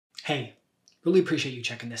Hey, really appreciate you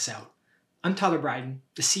checking this out. I'm Tyler Bryden,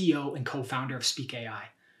 the CEO and co-founder of Speak AI.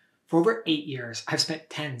 For over 8 years, I've spent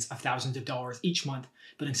tens of thousands of dollars each month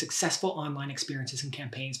building successful online experiences and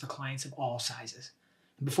campaigns for clients of all sizes.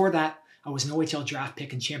 And before that, I was an OHL draft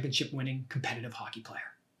pick and championship-winning competitive hockey player.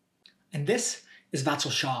 And this is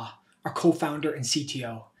Vatsal Shah, our co-founder and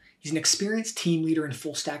CTO. He's an experienced team leader and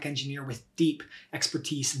full-stack engineer with deep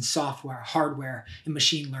expertise in software, hardware, and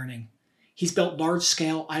machine learning. He's built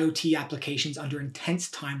large-scale IoT applications under intense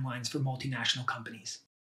timelines for multinational companies.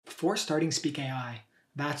 Before starting Speak AI,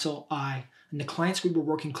 Vatsal, I, and the clients we were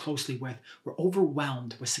working closely with were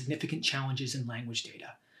overwhelmed with significant challenges in language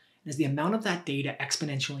data. And as the amount of that data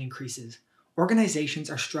exponentially increases, organizations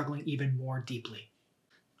are struggling even more deeply.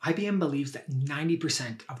 IBM believes that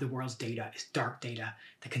 90% of the world's data is dark data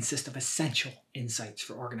that consists of essential insights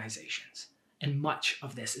for organizations. And much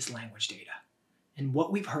of this is language data. And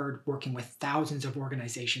what we've heard working with thousands of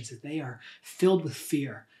organizations is they are filled with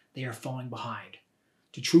fear they are falling behind.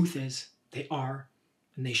 The truth is, they are,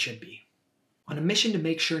 and they should be. On a mission to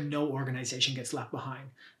make sure no organization gets left behind,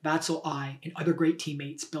 Vatsal, I, and other great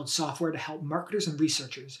teammates build software to help marketers and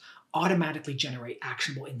researchers automatically generate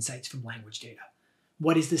actionable insights from language data.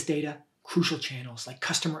 What is this data? Crucial channels like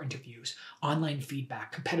customer interviews, online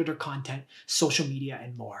feedback, competitor content, social media,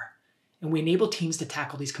 and more. And we enable teams to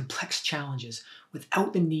tackle these complex challenges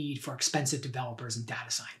without the need for expensive developers and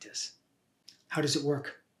data scientists. How does it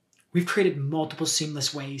work? We've created multiple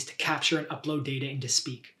seamless ways to capture and upload data into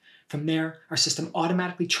Speak. From there, our system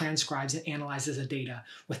automatically transcribes and analyzes the data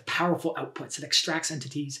with powerful outputs that extracts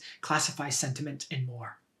entities, classifies sentiment, and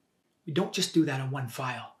more. We don't just do that in one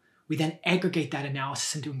file. We then aggregate that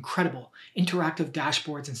analysis into incredible interactive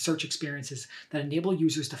dashboards and search experiences that enable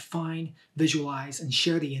users to find, visualize, and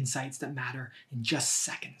share the insights that matter in just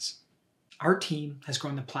seconds. Our team has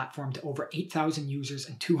grown the platform to over 8,000 users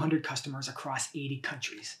and 200 customers across 80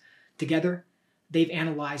 countries. Together, they've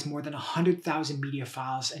analyzed more than 100,000 media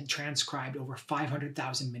files and transcribed over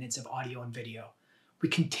 500,000 minutes of audio and video. We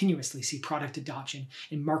continuously see product adoption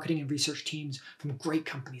in marketing and research teams from great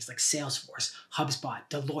companies like Salesforce, HubSpot,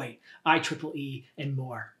 Deloitte, IEEE, and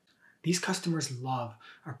more. These customers love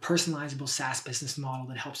our personalizable SaaS business model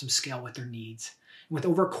that helps them scale with their needs. And with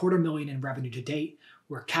over $250,000 in revenue to date,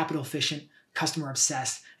 we're capital efficient, customer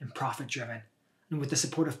obsessed, and profit driven. And with the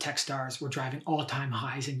support of Techstars, we're driving all-time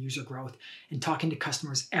highs in user growth and talking to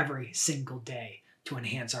customers every single day to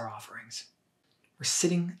enhance our offerings. We're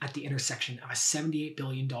sitting at the intersection of a $78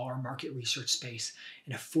 billion market research space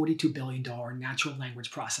and a $42 billion natural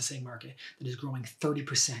language processing market that is growing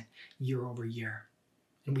 30% year over year.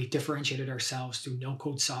 And we've differentiated ourselves through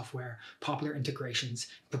no-code software, popular integrations,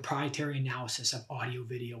 proprietary analysis of audio,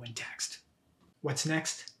 video, and text. What's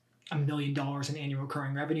next? $1 million in annual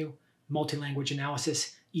recurring revenue, multi-language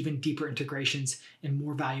analysis, even deeper integrations, and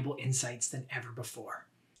more valuable insights than ever before.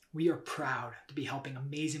 We are proud to be helping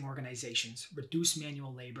amazing organizations reduce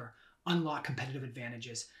manual labor, unlock competitive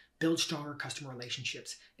advantages, build stronger customer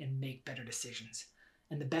relationships, and make better decisions.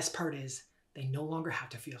 And the best part is, they no longer have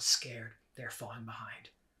to feel scared they're falling behind.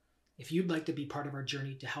 If you'd like to be part of our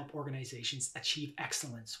journey to help organizations achieve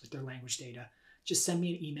excellence with their language data, just send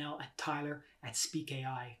me an email at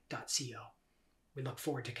tyler@speakai.co. We look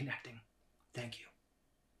forward to connecting. Thank you.